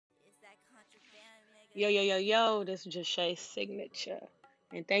Yo, yo, yo, yo, this is just Shay's Signature.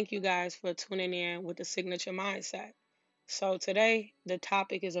 And thank you guys for tuning in with the Signature Mindset. So, today, the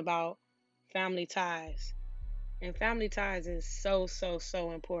topic is about family ties. And family ties is so, so,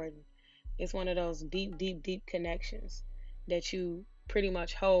 so important. It's one of those deep, deep, deep connections that you pretty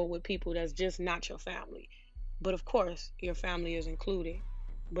much hold with people that's just not your family. But of course, your family is included.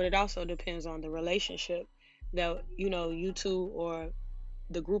 But it also depends on the relationship that, you two or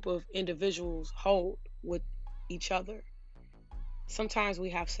the group of individuals hold with each other. Sometimes we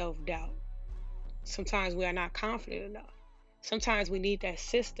have self doubt. Sometimes we are not confident enough. Sometimes we need that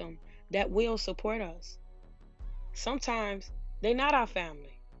system that will support us. Sometimes they're not our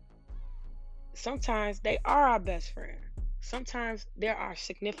family. Sometimes they are our best friend. Sometimes they're our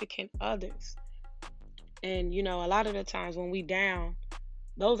significant others. And a lot of the times when we down,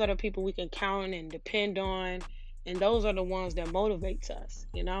 those are the people we can count and depend on, and those are the ones that motivates us.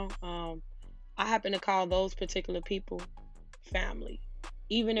 I happen to call those particular people family,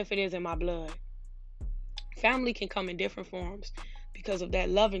 even if it is in my blood. Family can come in different forms because of that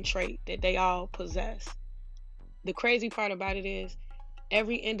loving trait that they all possess. The crazy part about it is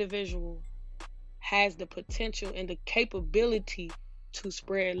every individual has the potential and the capability to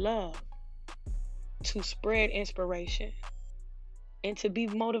spread love, to spread inspiration, and to be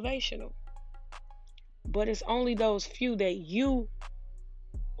motivational. But it's only those few that you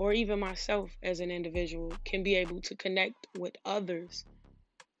or even myself as an individual can be able to connect with others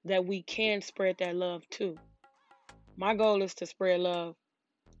that we can spread that love to. My goal is to spread love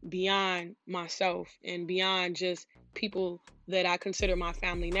beyond myself and beyond just people that I consider my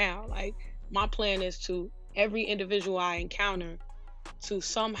family now. Like, my plan is to every individual I encounter to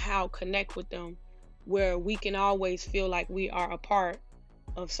somehow connect with them where we can always feel like we are a part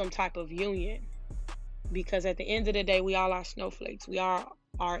of some type of union. Because at the end of the day, we all are snowflakes. We are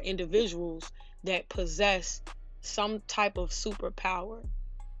individuals that possess some type of superpower.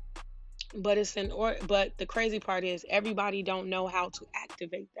 But the crazy part is everybody don't know how to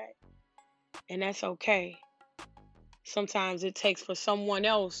activate that. And that's okay. Sometimes it takes for someone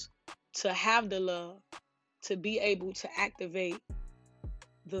else to have the love to be able to activate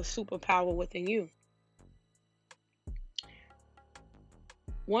the superpower within you.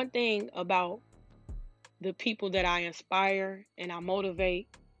 One thing about the people that I inspire and I motivate,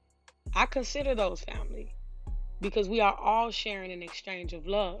 I consider those family because we are all sharing an exchange of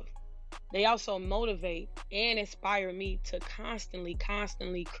love. They also motivate and inspire me to constantly,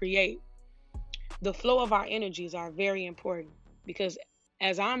 constantly create. The flow of our energies are very important because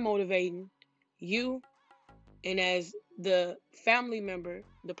as I'm motivating you and as the family member,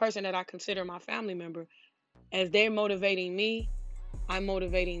 the person that I consider my family member, as they're motivating me, I'm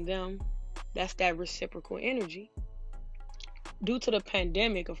motivating them. That's that reciprocal energy. Due to the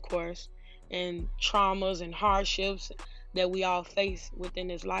pandemic, of course, and traumas and hardships that we all face within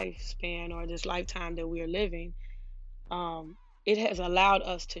this lifespan or this lifetime that we are living, it has allowed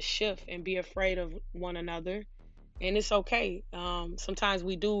us to shift and be afraid of one another. And it's okay. Sometimes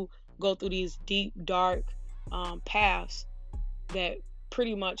we do go through these deep, dark paths that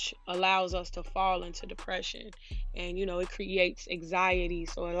pretty much allows us to fall into depression, and it creates anxiety.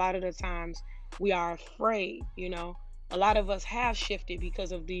 So a lot of the times we are afraid. A lot of us have shifted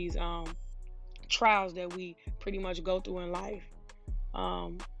because of these trials that we pretty much go through in life.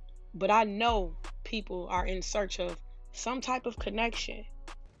 um, but I know people are in search of some type of connection,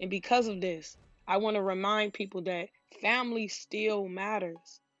 and because of this, I want to remind people that family still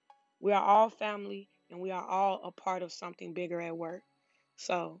matters. We are all family, and we are all a part of something bigger at work.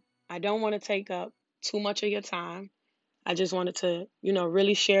 So I don't want to take up too much of your time. I just wanted to,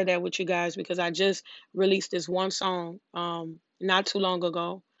 really share that with you guys because I just released this one song not too long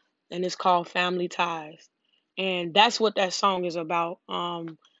ago, and it's called Family Ties. And that's what that song is about.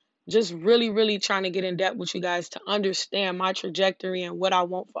 Just really, really trying to get in depth with you guys to understand my trajectory and what I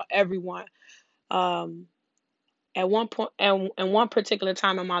want for everyone. Um, at one point, and one particular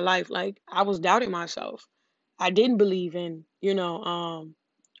time in my life, like, I was doubting myself. I didn't believe in,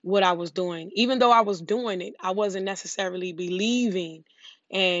 what I was doing. Even though I was doing it, I wasn't necessarily believing.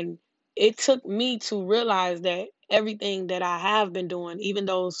 And it took me to realize that everything that I have been doing, even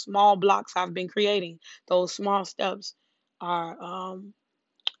those small blocks I've been creating, those small steps are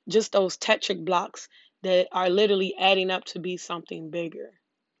just those tetric blocks that are literally adding up to be something bigger.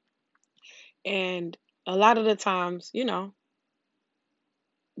 And a lot of the times,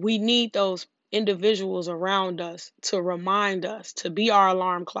 we need those individuals around us to remind us, to be our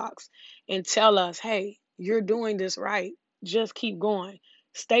alarm clocks and tell us, hey, you're doing this right. Just keep going.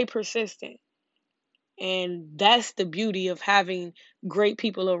 Stay persistent. And that's the beauty of having great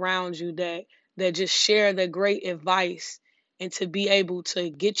people around you that that just share the great advice and to be able to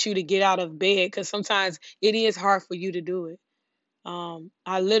get you to get out of bed, because sometimes it is hard for you to do it.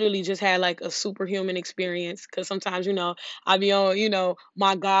 I literally just had like a superhuman experience, because sometimes, I be on,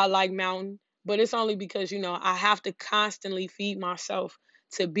 my godlike mountain, but it's only because, I have to constantly feed myself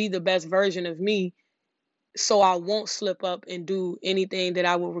to be the best version of me, so I won't slip up and do anything that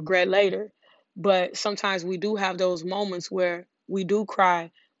I will regret later. But sometimes we do have those moments where we do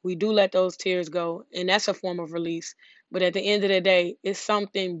cry, we do let those tears go, and that's a form of release. But at the end of the day, it's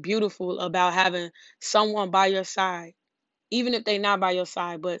something beautiful about having someone by your side, even if they're not by your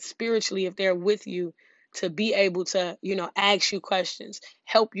side, but spiritually, if they're with you, to be able to, ask you questions,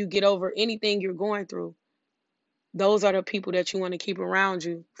 help you get over anything you're going through. Those are the people that you want to keep around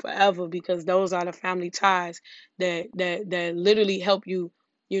you forever, because those are the family ties that literally help you,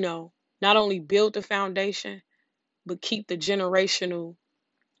 you know, not only build the foundation, but keep the generational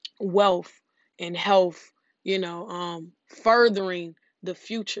wealth and health, furthering the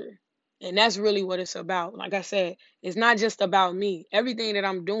future. And that's really what it's about. Like I said, it's not just about me. Everything that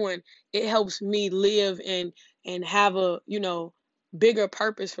I'm doing, it helps me live and have a, bigger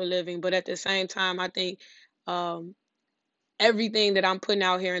purpose for living. But at the same time, I think um, everything that I'm putting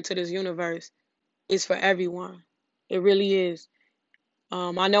out here into this universe is for everyone. It really is.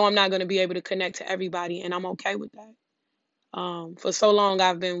 I know I'm not going to be able to connect to everybody, and I'm okay with that. For so long,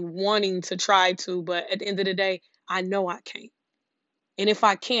 I've been wanting to try to, but at the end of the day, I know I can't. And if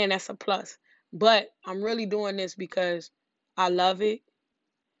I can, that's a plus. But I'm really doing this because I love it.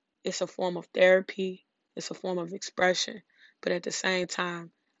 It's a form of therapy, it's a form of expression. But at the same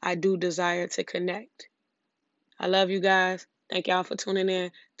time, I do desire to connect. I love you guys. Thank y'all for tuning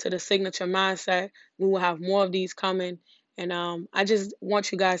in to the Signature Mindset. We will have more of these coming. And I just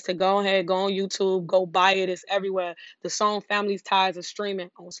want you guys to go ahead, go on YouTube, go buy it. It's everywhere. The song Family's Ties is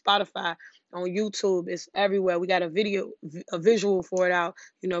streaming on Spotify, on YouTube. It's everywhere. We got a visual for it out,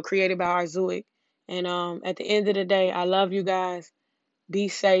 created by Arzuik. And at the end of the day, I love you guys. Be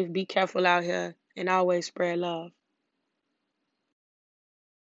safe, be careful out here, and always spread love.